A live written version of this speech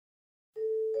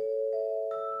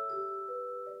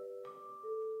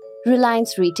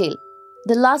Reliance Retail.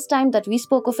 The last time that we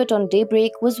spoke of it on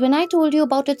Daybreak was when I told you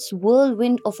about its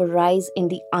whirlwind of a rise in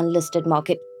the unlisted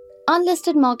market.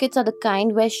 Unlisted markets are the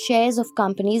kind where shares of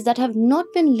companies that have not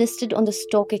been listed on the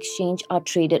stock exchange are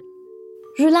traded.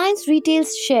 Reliance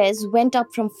Retail's shares went up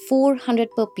from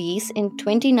 400 per piece in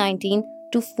 2019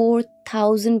 to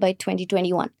 4,000 by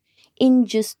 2021 in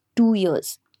just 2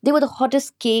 years. They were the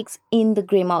hottest cakes in the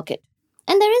grey market.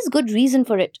 And there is good reason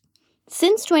for it.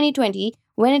 Since 2020,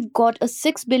 when it got a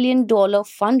 $6 billion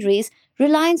fundraise,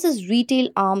 Reliance's retail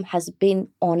arm has been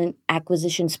on an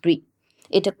acquisition spree.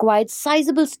 It acquired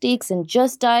sizable stakes in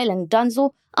Just Dial and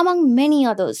Dunzo, among many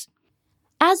others.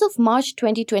 As of March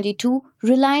 2022,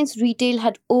 Reliance Retail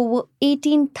had over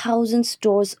 18,000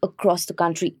 stores across the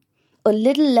country. A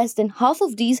little less than half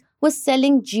of these were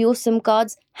selling Jio SIM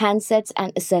cards, handsets,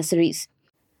 and accessories.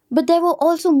 But there were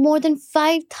also more than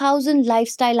 5,000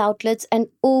 lifestyle outlets and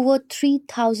over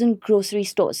 3,000 grocery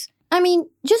stores. I mean,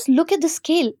 just look at the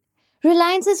scale.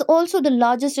 Reliance is also the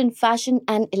largest in fashion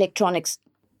and electronics.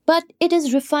 But it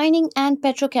is refining and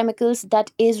petrochemicals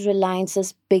that is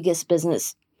Reliance's biggest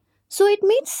business. So it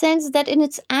made sense that in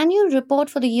its annual report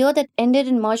for the year that ended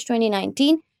in March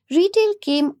 2019, retail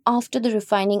came after the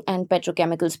refining and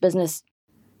petrochemicals business.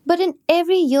 But in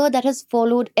every year that has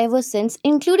followed ever since,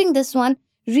 including this one,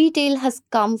 retail has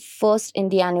come first in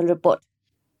the annual report.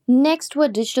 Next were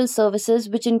digital services,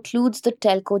 which includes the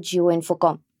telco Jio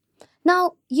Infocom.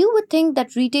 Now, you would think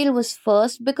that retail was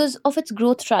first because of its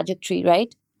growth trajectory,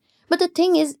 right? But the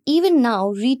thing is, even now,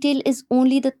 retail is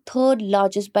only the third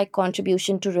largest by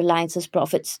contribution to Reliance's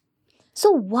profits. So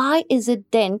why is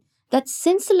it then that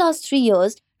since the last 3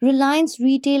 years, Reliance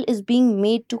Retail is being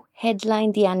made to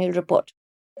headline the annual report?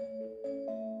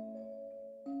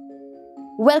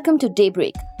 Welcome to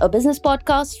Daybreak, a business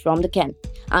podcast from the Ken.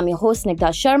 I'm your host Snigdha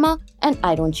Sharma, and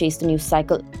I don't chase the news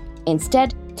cycle.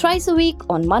 Instead, thrice a week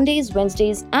on Mondays,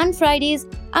 Wednesdays, and Fridays,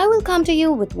 I will come to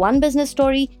you with one business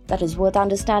story that is worth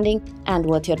understanding and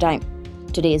worth your time.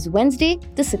 Today is Wednesday,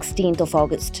 the 16th of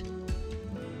August.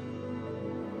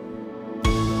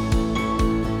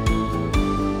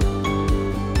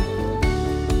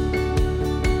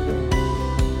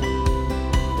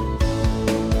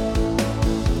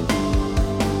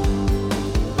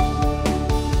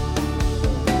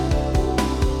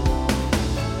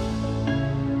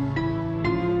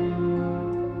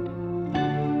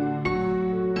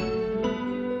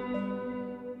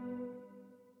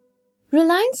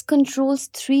 Reliance controls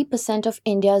 3% of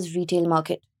India's retail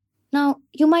market. Now,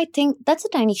 you might think that's a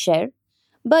tiny share,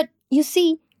 but you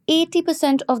see,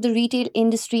 80% of the retail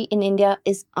industry in India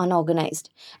is unorganized,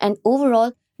 and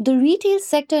overall, the retail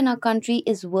sector in our country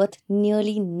is worth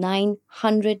nearly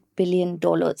 $900 billion.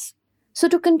 So,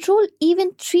 to control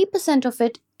even 3% of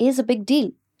it is a big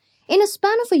deal. In a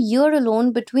span of a year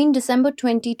alone, between December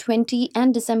 2020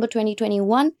 and December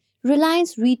 2021,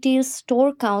 Reliance Retail's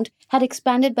store count had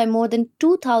expanded by more than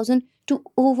 2,000 to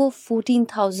over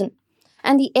 14,000,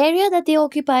 and the area that they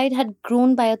occupied had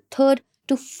grown by a third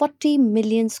to 40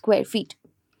 million square feet.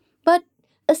 But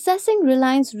assessing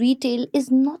Reliance Retail is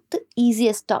not the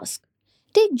easiest task.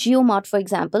 Take JioMart, for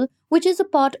example, which is a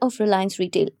part of Reliance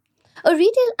Retail. A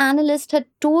retail analyst had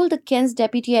told the Ken's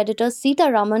deputy editor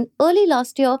Sita Raman early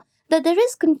last year that there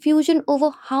is confusion over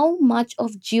how much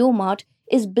of JioMart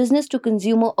is business to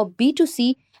consumer or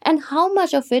B2C and how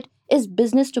much of it is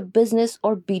business to business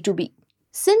or B2B.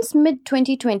 Since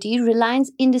mid-2020,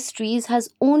 Reliance Industries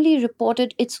has only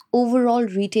reported its overall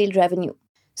retail revenue.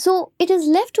 So it is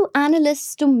left to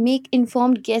analysts to make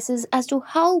informed guesses as to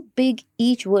how big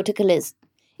each vertical is.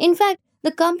 In fact,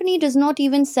 the company does not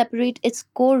even separate its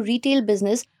core retail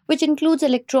business, which includes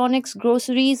electronics,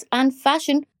 groceries, and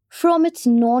fashion, from its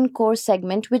non-core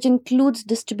segment, which includes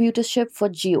distributorship for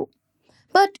Jio.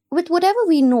 But with whatever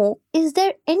we know, is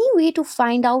there any way to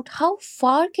find out how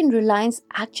far can Reliance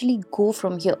actually go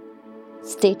from here?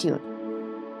 Stay tuned.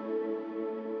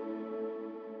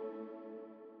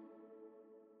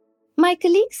 My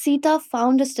colleague Sita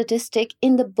found a statistic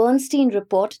in the Bernstein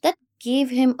report that gave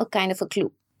him a kind of a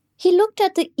clue. He looked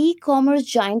at the e-commerce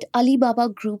giant Alibaba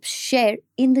Group's share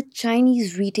in the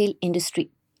Chinese retail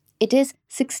industry. It is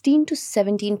 16 to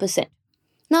 17%.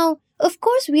 Now, of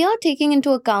course, we are taking into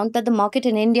account that the market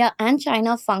in India and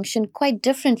China function quite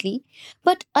differently,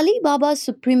 but Alibaba's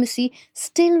supremacy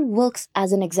still works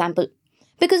as an example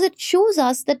because it shows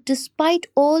us that despite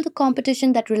all the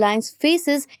competition that Reliance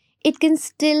faces, it can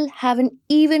still have an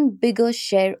even bigger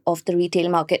share of the retail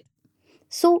market.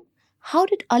 So, how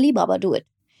did Alibaba do it?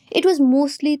 It was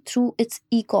mostly through its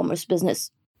e-commerce business.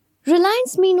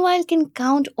 Reliance, meanwhile, can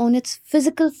count on its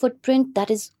physical footprint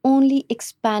that is only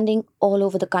expanding all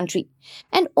over the country,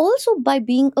 and also by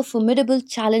being a formidable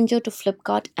challenger to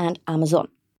Flipkart and Amazon.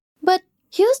 But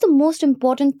here's the most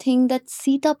important thing that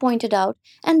Sita pointed out,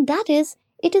 and that is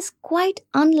it is quite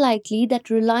unlikely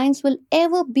that Reliance will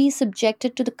ever be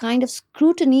subjected to the kind of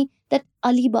scrutiny that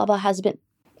Alibaba has been.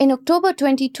 In October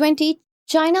 2020,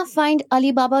 China fined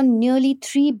Alibaba nearly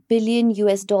 3 billion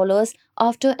US dollars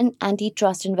after an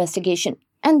antitrust investigation.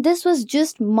 And this was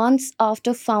just months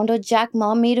after founder Jack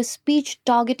Ma made a speech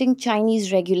targeting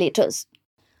Chinese regulators.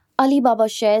 Alibaba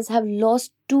shares have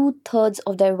lost two-thirds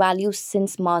of their value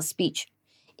since Ma's speech.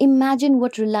 Imagine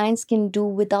what Reliance can do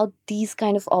without these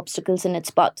kind of obstacles in its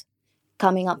path.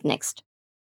 Coming up next.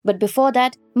 But before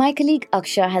that, my colleague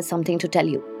Aksha has something to tell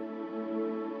you.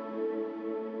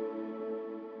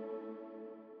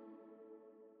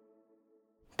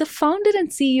 The founder and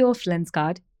CEO of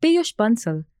Lenskart, Piyush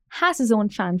Bansal, has his own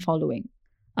fan following.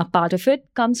 A part of it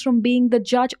comes from being the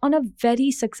judge on a very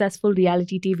successful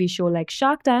reality TV show like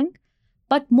Shark Tank,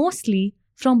 but mostly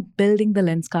from building the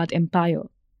Lenskart empire.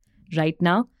 Right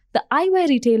now, the eyewear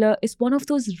retailer is one of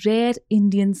those rare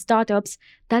Indian startups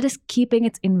that is keeping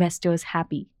its investors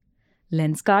happy.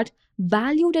 Lenskart,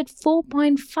 valued at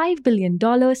 $4.5 billion,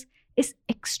 is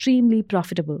extremely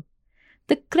profitable.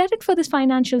 The credit for this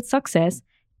financial success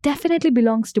definitely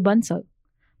belongs to Bansal.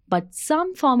 But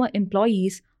some former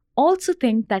employees also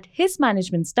think that his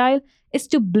management style is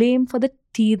to blame for the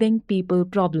teething people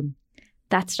problem.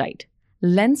 That's right.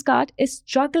 Lenskart is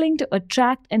struggling to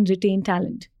attract and retain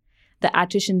talent. The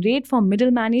attrition rate for middle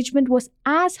management was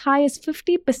as high as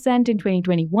 50% in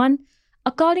 2021,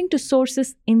 according to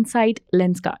sources inside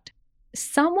Lenskart.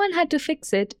 Someone had to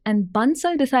fix it, and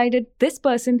Bansal decided this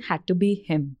person had to be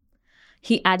him.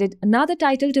 He added another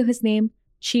title to his name,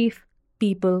 Chief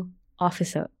People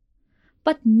Officer.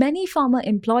 But many former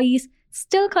employees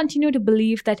still continue to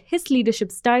believe that his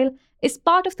leadership style is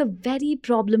part of the very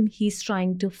problem he's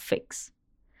trying to fix.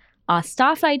 Our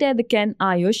staff writer at the Ken,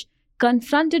 Ayush,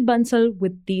 confronted Bansal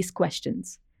with these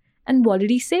questions. And what did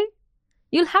he say?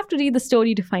 You'll have to read the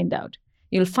story to find out.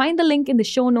 You'll find the link in the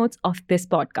show notes of this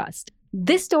podcast.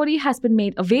 This story has been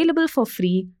made available for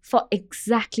free for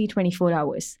exactly 24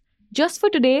 hours. Just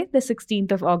for today, the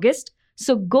 16th of August,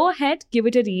 so go ahead, give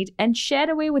it a read, and share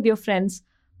away with your friends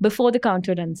before the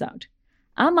counter runs out.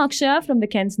 I'm Akshaya from the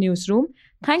Ken's Newsroom.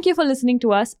 Thank you for listening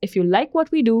to us. If you like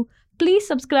what we do, please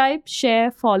subscribe,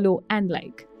 share, follow, and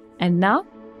like. And now,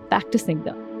 back to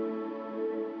Singha.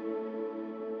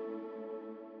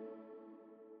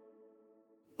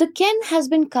 The Ken has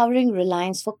been covering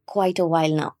Reliance for quite a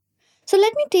while now. So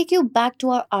let me take you back to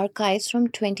our archives from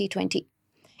 2020.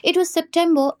 It was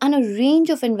September and a range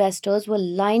of investors were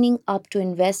lining up to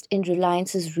invest in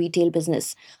Reliance's retail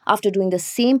business after doing the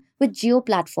same with Jio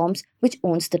Platforms, which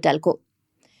owns the telco.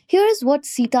 Here is what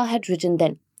Sita had written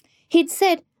then. He'd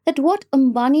said that what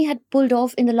Ambani had pulled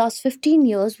off in the last 15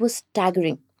 years was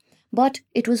staggering, but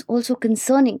it was also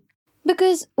concerning.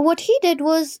 Because what he did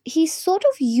was he sort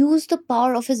of used the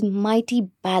power of his mighty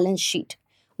balance sheet,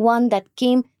 one that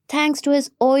came thanks to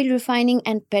his oil refining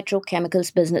and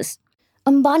petrochemicals business.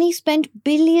 Ambani spent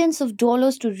billions of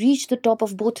dollars to reach the top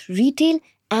of both retail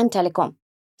and telecom.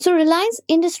 So Reliance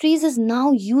Industries is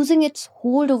now using its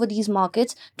hold over these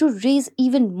markets to raise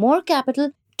even more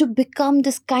capital to become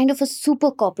this kind of a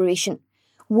super corporation,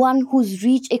 one whose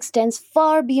reach extends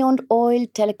far beyond oil,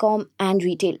 telecom, and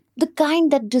retail. The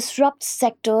kind that disrupts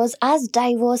sectors as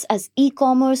diverse as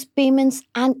e-commerce, payments,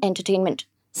 and entertainment.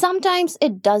 Sometimes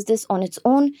it does this on its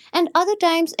own, and other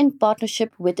times in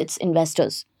partnership with its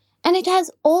investors. And it has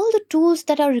all the tools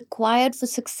that are required for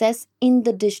success in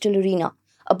the digital arena.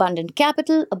 Abundant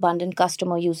capital, abundant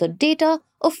customer user data,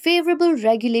 a favorable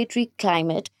regulatory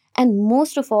climate, and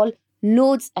most of all,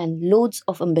 loads and loads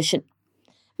of ambition.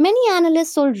 Many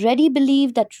analysts already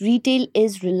believe that retail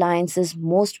is Reliance's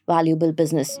most valuable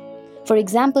business. For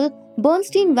example,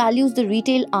 Bernstein values the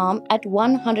retail arm at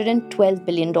 $112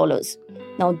 billion.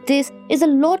 Now, this is a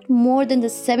lot more than the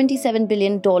 $77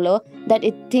 billion that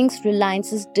it thinks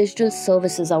Reliance's digital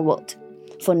services are worth.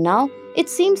 For now, it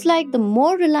seems like the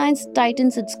more Reliance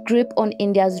tightens its grip on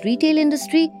India's retail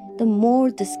industry, the more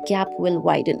this gap will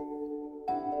widen.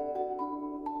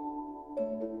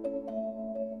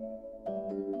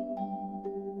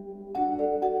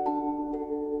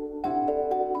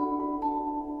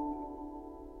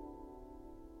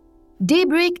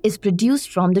 Daybreak is produced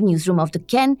from the newsroom of the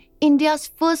Ken, India's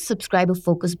first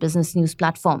subscriber-focused business news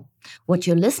platform. What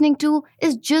you're listening to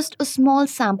is just a small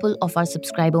sample of our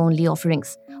subscriber-only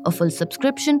offerings. A full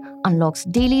subscription unlocks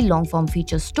daily long-form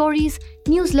feature stories,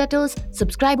 newsletters,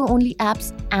 subscriber-only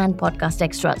apps, and podcast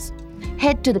extras.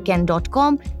 Head to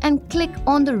theken.com and click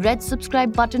on the red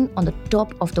subscribe button on the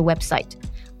top of the website.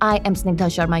 I am Snigdha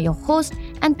Sharma, your host,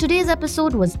 and today's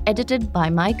episode was edited by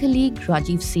my colleague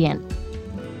Rajiv CN.